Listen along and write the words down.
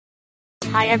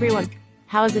Hi everyone,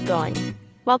 how is it going?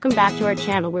 Welcome back to our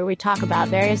channel where we talk about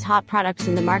various hot products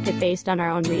in the market based on our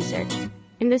own research.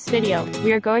 In this video,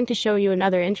 we are going to show you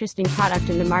another interesting product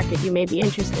in the market you may be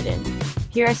interested in.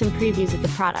 Here are some previews of the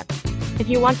product. If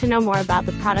you want to know more about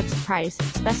the product's price,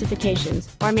 specifications,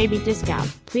 or maybe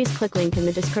discount, please click link in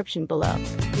the description below.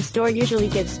 The store usually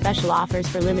gives special offers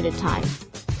for limited time.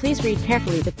 Please read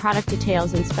carefully the product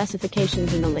details and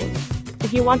specifications in the link.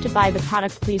 If you want to buy the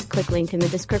product, please click link in the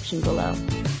description below.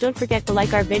 Don't forget to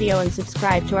like our video and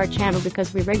subscribe to our channel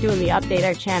because we regularly update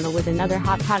our channel with another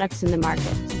hot products in the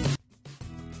market.